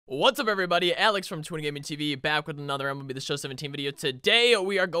What's up, everybody? Alex from TwinGamingTV back with another MLB The Show 17 video. Today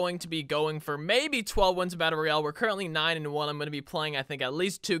we are going to be going for maybe 12 wins in Battle Royale. We're currently 9-1. I'm going to be playing, I think, at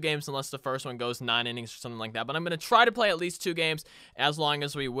least 2 games unless the first one goes 9 innings or something like that. But I'm going to try to play at least 2 games as long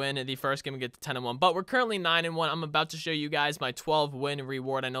as we win the first game and get to 10-1. But we're currently 9-1. I'm about to show you guys my 12-win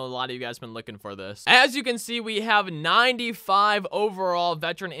reward. I know a lot of you guys have been looking for this. As you can see, we have 95 overall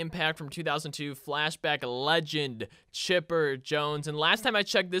veteran impact from 2002 flashback legend Chipper Jones. And last time I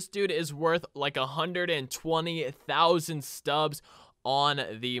checked, this dude is worth like 120,000 stubs on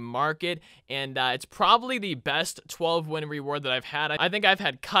the market, and it's probably the best 12-win reward that I've had. I think I've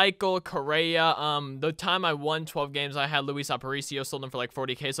had Keuchel, Correa. The time I won 12 games, I had Luis Aparicio, sold him for like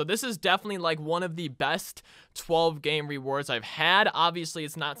 40K. So this is definitely like one of the best 12-game rewards I've had. Obviously,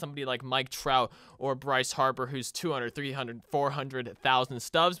 it's not somebody like Mike Trout or Bryce Harper, who's 200, 300, 400,000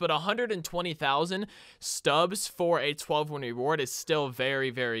 stubs, but 120,000 stubs for a 12-win reward is still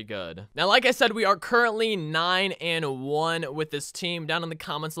very, very good. Now, like I said, we are currently 9-1 with this team. Down in the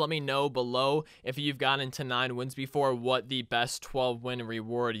comments, let me know below if you've gotten to 9 wins before, what the best 12-win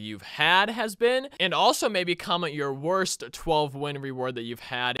reward you've had has been, and also maybe comment your worst 12-win reward that you've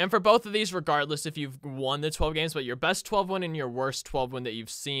had. And for both of these, regardless if you've won the 12 games, but your best 12-win and your worst 12-win that you've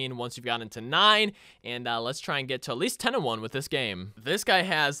seen once you've gotten to 9. And let's try and get to at least 10-1 with this game. This guy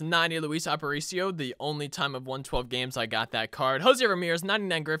has 90 Luis Aparicio. The only time I've won 12 games I got that card. Jose Ramirez,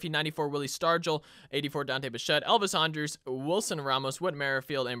 99 Griffey, 94 Willie Stargell, 84 Dante Bichette, Elvis Andrus, Wilson Ramos, Whit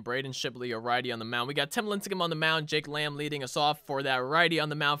Merrifield, and Braden Shipley, a righty on the mound. We got Tim Lincecum on the mound, Jake Lamb leading us off for that righty on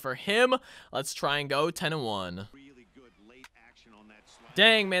the mound for him. Let's try and go 10-1.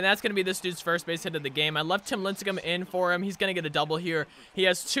 Dang, man, that's going to be this dude's first base hit of the game. I left Tim Lincecum in for him. He's going to get a double here. He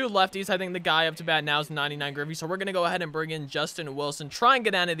has 2 lefties. I think the guy up to bat now is 99 Griffey, so we're going to go ahead and bring in Justin Wilson. Try and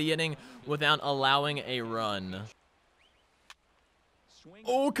get out of the inning without allowing a run.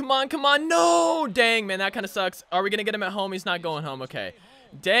 Oh, come on, come on. No! Dang, man, that kind of sucks. Are we going to get him at home? He's not going home. Okay.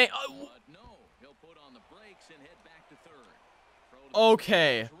 Dang.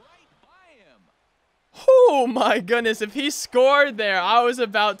 Okay. Oh, my goodness. If he scored there, I was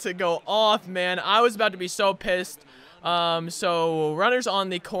about to go off, man. I was about to be so pissed. So, runners on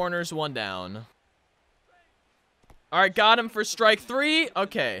the corners, 1 down. All right, got him for strike 3.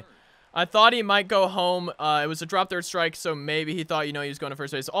 Okay. I thought he might go home. It was a drop third strike, so maybe he thought, you know, he was going to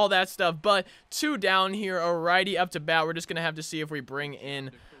first base, all that stuff. But 2 down here, a righty up to bat. We're just going to have to see if we bring in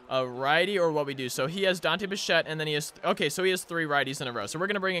a righty or what we do. So he has Dante Bichette, and then he has, okay, so he has 3 righties in a row. So we're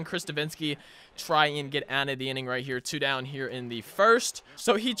going to bring in Chris Davinsky, try and get out of the inning right here. 2 down here in the first.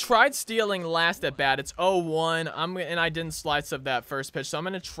 So he tried stealing last at bat. It's 0-1. And I didn't slide sub that first pitch, so I'm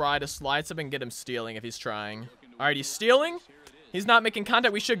going to try to slide sub and get him stealing if he's trying. All right, he's stealing. He's not making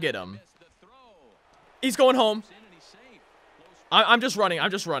contact. We should get him. He's going home. I'm just running.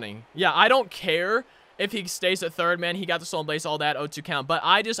 I'm just running. Yeah, I don't care if he stays at third, man. He got the stolen base, all that, 0-2 count. But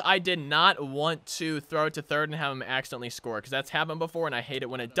I did not want to throw it to third and have him accidentally score, because that's happened before, and I hate it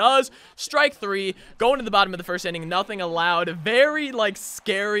when it does. Strike 3, going to the bottom of the first inning, nothing allowed. Very, like,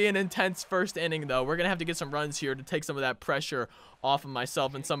 scary and intense first inning, though. We're going to have to get some runs here to take some of that pressure off of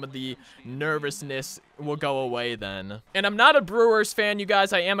myself, and some of the nervousness will go away then. And I'm not a Brewers fan, you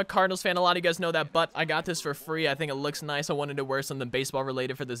guys. I am a Cardinals fan. A lot of you guys know that, but I got this for free. I think it looks nice. I wanted to wear something baseball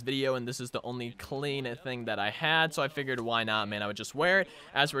related for this video, and this is the only clean thing that I had, so I figured why not, man. I would just wear it,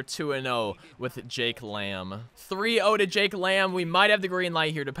 as we're 2-0 with Jake Lamb. 3-0 to Jake Lamb. We might have the green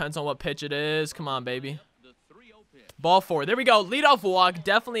light here. Depends on what pitch it is. Come on, baby. Ball 4. There we go. Leadoff walk.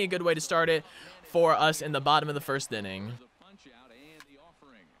 Definitely a good way to start it for us in the bottom of the first inning.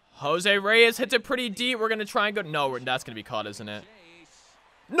 Jose Reyes hits it pretty deep. We're going to try and go. No, that's going to be caught, isn't it?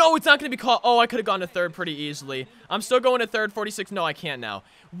 No, it's not going to be caught. Oh, I could have gone to third pretty easily. I'm still going to third, 46. No, I can't now.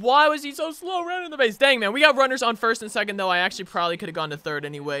 Why was he so slow running the base? Dang, man. We got runners on first and second, though. I actually probably could have gone to third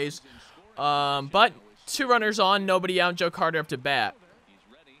anyways. But 2 runners on, nobody out. Joe Carter up to bat.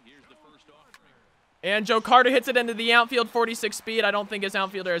 And Joe Carter hits it into the outfield, 46 speed. I don't think his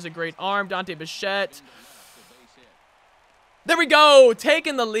outfielder has a great arm. Dante Bichette. There we go,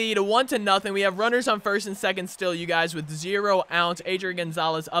 taking the lead, 1-0. We have runners on first and second still, you guys, with 0 outs. Adrian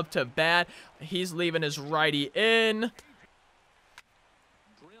Gonzalez up to bat. He's leaving his righty in.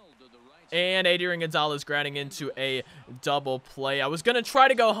 And Adrian Gonzalez grounding into a double play. I was going to try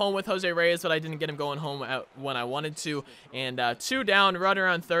to go home with Jose Reyes, but I didn't get him going home when I wanted to. And 2 down, runner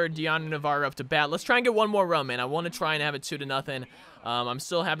on third, Deanna Navarro up to bat. Let's try and get 1 more run, man. I want to try and have it 2-0. I'm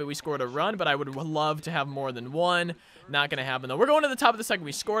still happy we scored a run, but I would love to have more than 1. Not going to happen, though. We're going to the top of the second.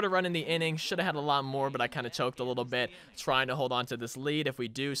 We scored a run in the inning. Should have had a lot more, but I kind of choked a little bit. Trying to hold on to this lead. If we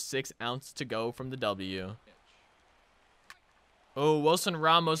do, 6 outs to go from the W. Oh, Wilson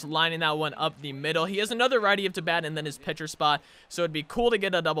Ramos lining that one up the middle. He has another righty up to bat and then his pitcher spot. So it'd be cool to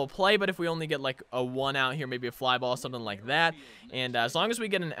get a double play, but if we only get like a 1 out here, maybe a fly ball, something like that. And as long as we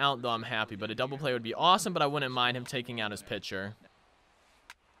get an out, though, I'm happy. But a double play would be awesome, but I wouldn't mind him taking out his pitcher.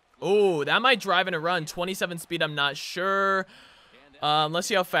 Oh, that might drive in a run. 27 speed, I'm not sure. Let's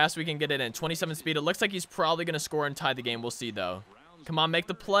see how fast we can get it in. 27 speed. It looks like he's probably going to score and tie the game. We'll see, though. Come on, make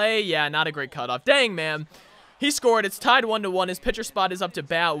the play. Yeah, not a great cutoff. Dang, man. He scored. It's tied 1-1. His pitcher spot is up to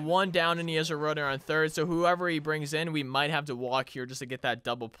bat. 1 down, and he has a runner on third. So whoever he brings in, we might have to walk here just to get that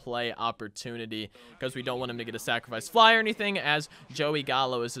double play opportunity because we don't want him to get a sacrifice fly or anything as Joey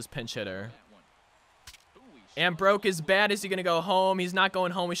Gallo is his pinch hitter. And broke his bat. Is he going to go home? He's not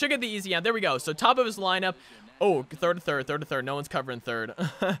going home. We should get the easy out. There we go. So top of his lineup. Oh, third to third. No one's covering third.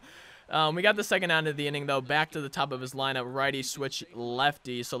 We got the second out of the inning, though. Back to the top of his lineup. Righty, switch,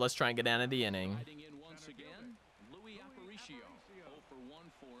 lefty. So let's try and get out of the inning.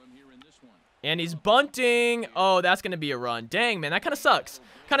 And he's bunting. Oh, that's going to be a run. Dang, man, that kind of sucks.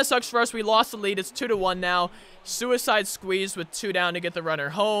 Kind of sucks for us. We lost the lead. It's 2-1 now. Suicide squeeze with 2 down to get the runner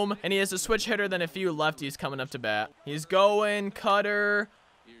home. And he has a switch hitter, then a few lefties coming up to bat. He's going, cutter.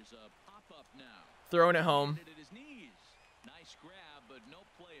 Throwing it home.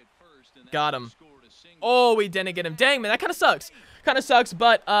 Got him. Oh, we didn't get him. Dang, man, that kind of sucks. Kind of sucks,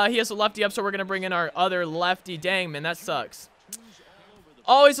 but he has a lefty up, so we're going to bring in our other lefty. Dang, man, that sucks.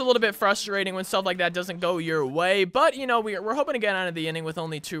 Always a little bit frustrating when stuff like that doesn't go your way, but, you know, we're hoping to get out of the inning with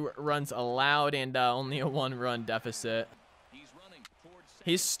only 2 runs allowed and only a 1-run deficit.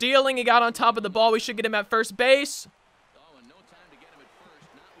 He's stealing. He got on top of the ball. We should get him at first base.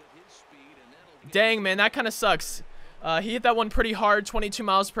 Dang, man, that kind of sucks. He hit that one pretty hard, 22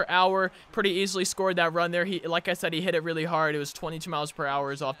 miles per hour. Pretty easily scored that run there. Like I said, he hit it really hard. It was 22 miles per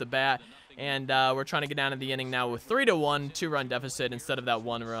hour off the bat. And we're trying to get down to the inning now with 3-1, 2-run deficit instead of that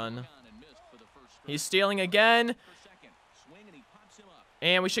 1 run. He's stealing again.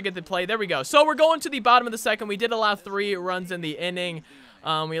 And we should get the play. There we go. So we're going to the bottom of the second. We did allow 3 runs in the inning.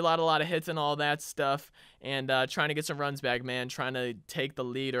 We allowed a lot of hits and all that stuff. And trying to get some runs back, man. Trying to take the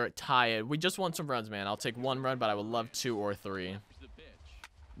lead or tie it. We just want some runs, man. I'll take 1 run, but I would love 2 or 3.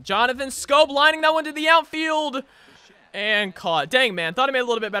 Jonathan Scope lining that one to the outfield. And caught. Dang, man. Thought he made a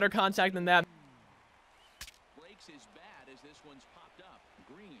little bit better contact than that. Breaks his bat as this one's popped up.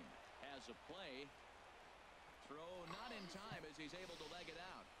 Green has a play. Throw not in time as he's able to leg it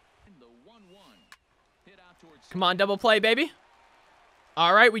out. And the 1-1 hit out towards. Come on, double play, baby.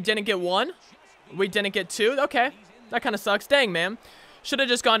 All right, we didn't get 1. We didn't get 2. Okay. That kind of sucks. Dang, man. Should have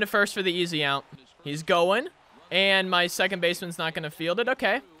just gone to first for the easy out. He's going. And my second baseman's not going to field it.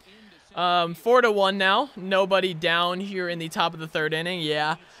 Okay. 4-1 now. Nobody down here in the top of the 3rd inning.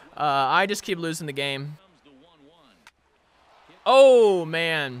 Yeah. I just keep losing the game. Oh,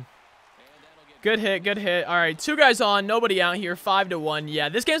 man. Good hit, good hit. All right, 2 guys on, nobody out here, 5-1. Yeah,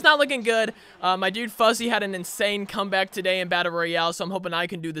 this game's not looking good. My dude Fuzzy had an insane comeback today in Battle Royale, so I'm hoping I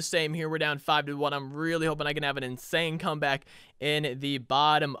can do the same here. We're down 5-1. I'm really hoping I can have an insane comeback in the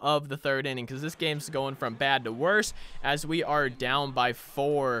bottom of the 3rd inning because this game's going from bad to worse as we are down by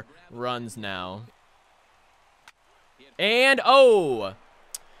 4 runs now. And, oh,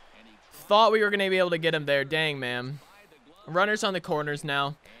 thought we were going to be able to get him there. Dang, man. Runners on the corners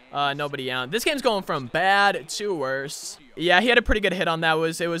now. Nobody out. This game's going from bad to worse. Yeah, he had a pretty good hit on that.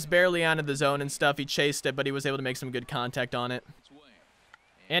 It was barely out of the zone and stuff. He chased it, but he was able to make some good contact on it.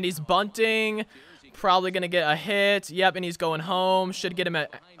 And he's bunting. Probably going to get a hit. Yep, and he's going home. Should get him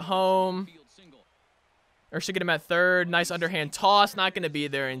at home. Or should get him at 3rd. Nice underhand toss. Not going to be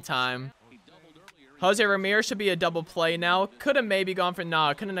there in time. Jose Ramirez should be a double play now. Could have maybe gone for...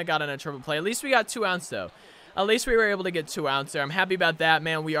 Nah, couldn't have gotten a triple play. At least we got 2 outs, though. At least we were able to get 2 outs there. I'm happy about that,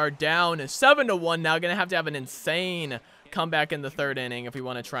 man. We are down 7-1 now. Going to have an insane comeback in the 3rd inning if we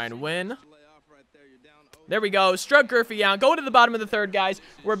want to try and win. There we go. Struck Griffey out. Go to the bottom of the 3rd, guys.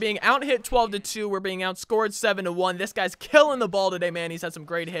 We're being out-hit 12-2. We're being outscored 7-1. This guy's killing the ball today, man. He's had some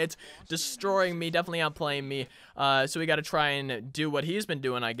great hits, destroying me, definitely outplaying me. So we got to try and do what he's been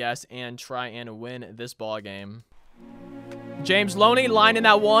doing, I guess, and try and win this ball game. James Loney lining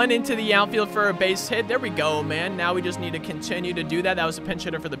that one into the outfield for a base hit. There we go, man. Now we just need to continue to do that. That was a pinch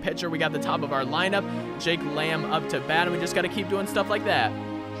hitter for the pitcher. We got the top of our lineup. Jake Lamb up to bat, and we just got to keep doing stuff like that.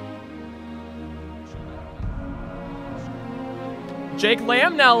 Jake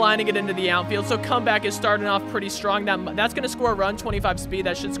Lamb now lining it into the outfield, so comeback is starting off pretty strong. That's going to score a run, 25 speed.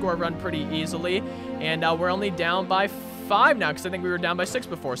 That should score a run pretty easily, and we're only down by 5 now because I think we were down by 6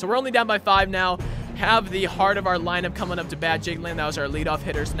 before. So we're only down by 5 now. have the heart of our lineup coming up to bat. Jake Land, that was our leadoff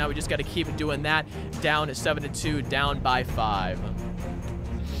hitter, so now we just got to keep doing that. Down at 7-2, down by 5.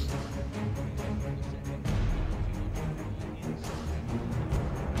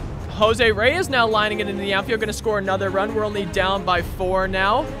 Jose Reyes now lining it into the outfield, going to score another run. We're only down by 4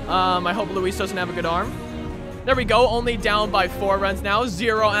 now. I hope Luis doesn't have a good arm. There we go, only down by 4 runs now.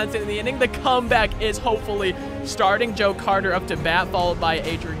 0 outs in the inning. The comeback is hopefully starting. Joe Carter up to bat, followed by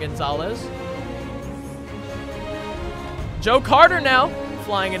Adrian Gonzalez. Joe Carter now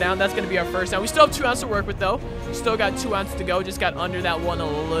flying it down. That's going to be our first out. We still have 2 outs to work with, though. Still got 2 outs to go. Just got under that one a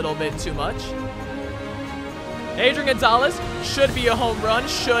little bit too much. Adrian Gonzalez should be a home run.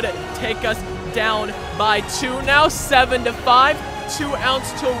 Should take us down by 2 now. 7-5. 2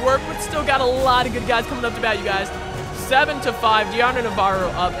 outs to work with. Still got a lot of good guys coming up to bat, you guys. 7-5. Deandre Navarro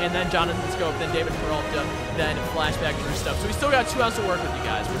up, and then Jonathan Scope, then David Peralta, then flashback Drew Stubbs. So we still got 2 outs to work with, you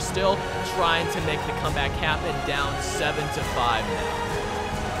guys. We're still trying to make the comeback happen. Down 7-5 now.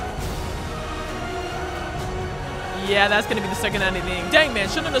 Yeah, that's going to be the second end of the inning. Dang, man,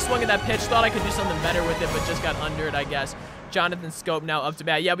 shouldn't have swung at that pitch. Thought I could do something better with it, but just got under it, I guess. Jonathan Scope now up to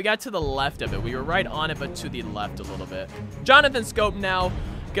bat. Yeah, we got to the left of it. We were right on it, but to the left a little bit. Jonathan Scope now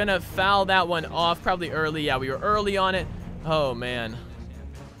going to foul that one off probably early. Yeah, we were early on it. Oh, man.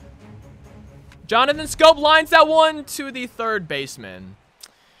 Jonathan Scope lines that one to the third baseman.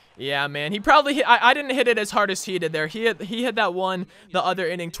 Yeah, man, he probably hit, I didn't hit it as hard as he did there. He hit that one the other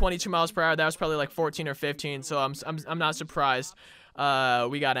inning, 22 miles per hour. That was probably like 14 or 15, so I'm not surprised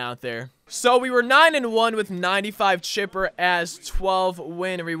we got out there. So we were 9-1 with 95 chipper as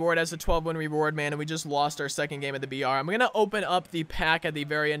 12-win reward, as a 12-win reward, man, and we just lost our second game of the BR. I'm going to open up the pack at the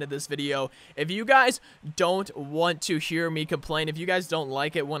very end of this video. If you guys don't want to hear me complain, if you guys don't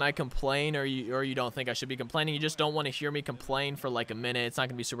like it when I complain, or you don't think I should be complaining, you just don't want to hear me complain for like a minute, it's not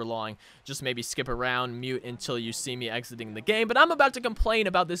going to be super long, just maybe skip around, mute until you see me exiting the game. But I'm about to complain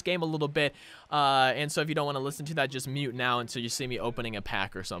about this game a little bit, and so if you don't want to listen to that, just mute now until you see me opening a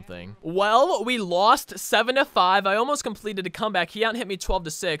pack or something. Well, we lost 7-5. I almost completed a comeback. He out hit me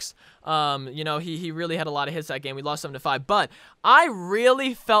 12-6. You know, he really had a lot of hits that game. We lost 7-5, but I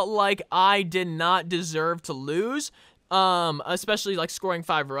really felt like I did not deserve to lose. Especially like scoring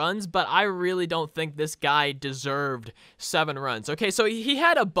 5 runs, but I really don't think this guy deserved 7 runs. Okay, so he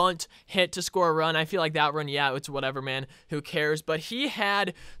had a bunt hit to score a run. I feel like that run, yeah, it's whatever, man, who cares, but he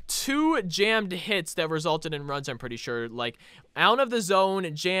had 2 jammed hits that resulted in runs, I'm pretty sure, like out of the zone,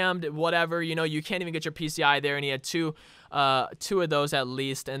 jammed, whatever, you know, you can't even get your PCI there, and he had 2 of those at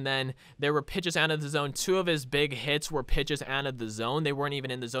least, and then there were pitches out of the zone. 2 of his big hits were pitches out of the zone. They weren't even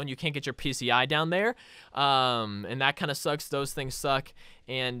in the zone. You can't get your PCI down there, and that kind of sucks. Those things suck,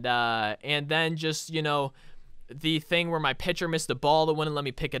 and then just, you know, the thing where my pitcher missed the ball that wouldn't let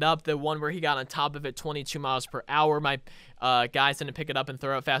me pick it up, the one where he got on top of it 22 miles per hour, my guys didn't pick it up and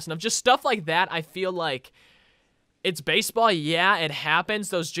throw it fast enough, just stuff like that. I feel like it's baseball, yeah, it happens.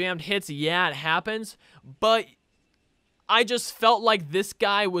 Those jammed hits, yeah, it happens, but I just felt like this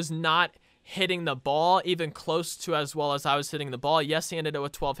guy was not hitting the ball even close to as well as I was hitting the ball. Yes, he ended up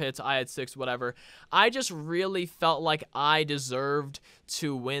with 12 hits. I had 6, whatever. I just really felt like I deserved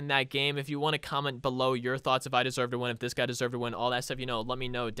to win that game. If you want to comment below your thoughts, if I deserved to win, if this guy deserved to win, all that stuff, you know, let me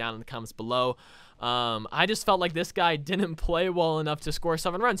know down in the comments below. I just felt like this guy didn't play well enough to score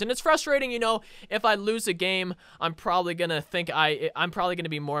 7 runs, and it's frustrating, you know. If I lose a game, I'm probably gonna think I'm probably gonna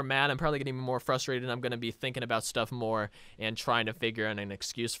be more mad. I'm probably gonna be more frustrated, and I'm gonna be thinking about stuff more and trying to figure out an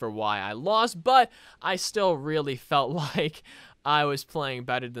excuse for why I lost. But I still really felt like I was playing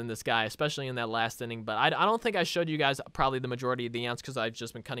better than this guy, especially in that last inning. But I don't think I showed you guys probably the majority of the outs because I've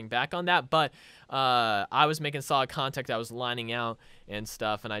just been cutting back on that. But I was making solid contact. I was lining out and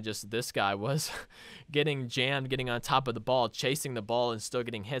stuff, and this guy was getting jammed, getting on top of the ball, chasing the ball, and still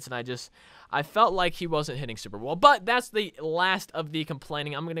getting hits. And I felt like he wasn't hitting super well. But that's the last of the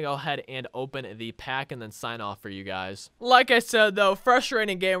complaining. I'm going to go ahead and open the pack and then sign off for you guys. Like I said, though,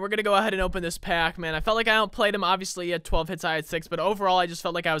 frustrating game. We're going to go ahead and open this pack, man. I felt like I outplayed him. Obviously, he had 12 hits. I had 6. But overall, I just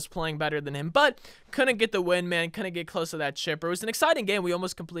felt like I was playing better than him. But couldn't get the win, man. Couldn't get close to that chipper. It was an exciting game. We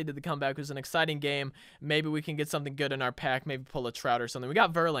almost completed the comeback. It was an exciting game. Maybe we can get something good in our pack. Maybe pull a Trout or something. We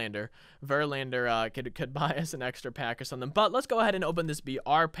got Verlander. Verlander could buy us an extra pack or something. But let's go ahead and open this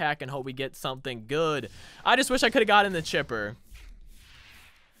BR pack and hope we get something good. I just wish I could have gotten the chipper.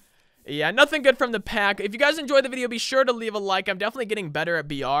 Yeah, nothing good from the pack. If you guys enjoyed the video, be sure to leave a like. I'm definitely getting better at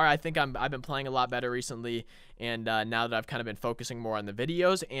BR. I think I've been playing a lot better recently, And now that I've kind of been focusing more on the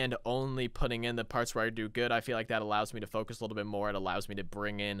videos and only putting in the parts where I do good, I feel like that allows me to focus a little bit more. It allows me to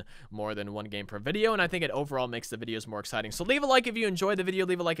bring in more than one game per video, and I think it overall makes the videos more exciting. So leave a like if you enjoyed the video.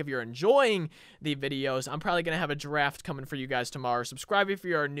 Leave a like if you're enjoying the videos. I'm probably going to have a draft coming for you guys tomorrow. Subscribe if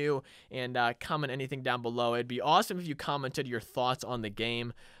you are new, and comment anything down below. It'd be awesome if you commented your thoughts on the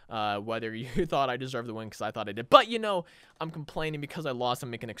game, whether you thought I deserved the win, because I thought I did. But, you know, I'm complaining because I lost. I'm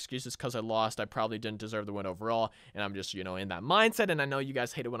making excuses because I lost. I probably didn't deserve the win overall, and I'm just, you know, in that mindset. And I know you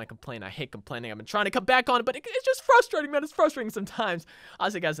guys hate it when I complain. I hate complaining. I've been trying to come back on it, but it's just frustrating, man. It's frustrating sometimes. I'll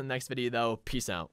see you guys in the next video, though. Peace out.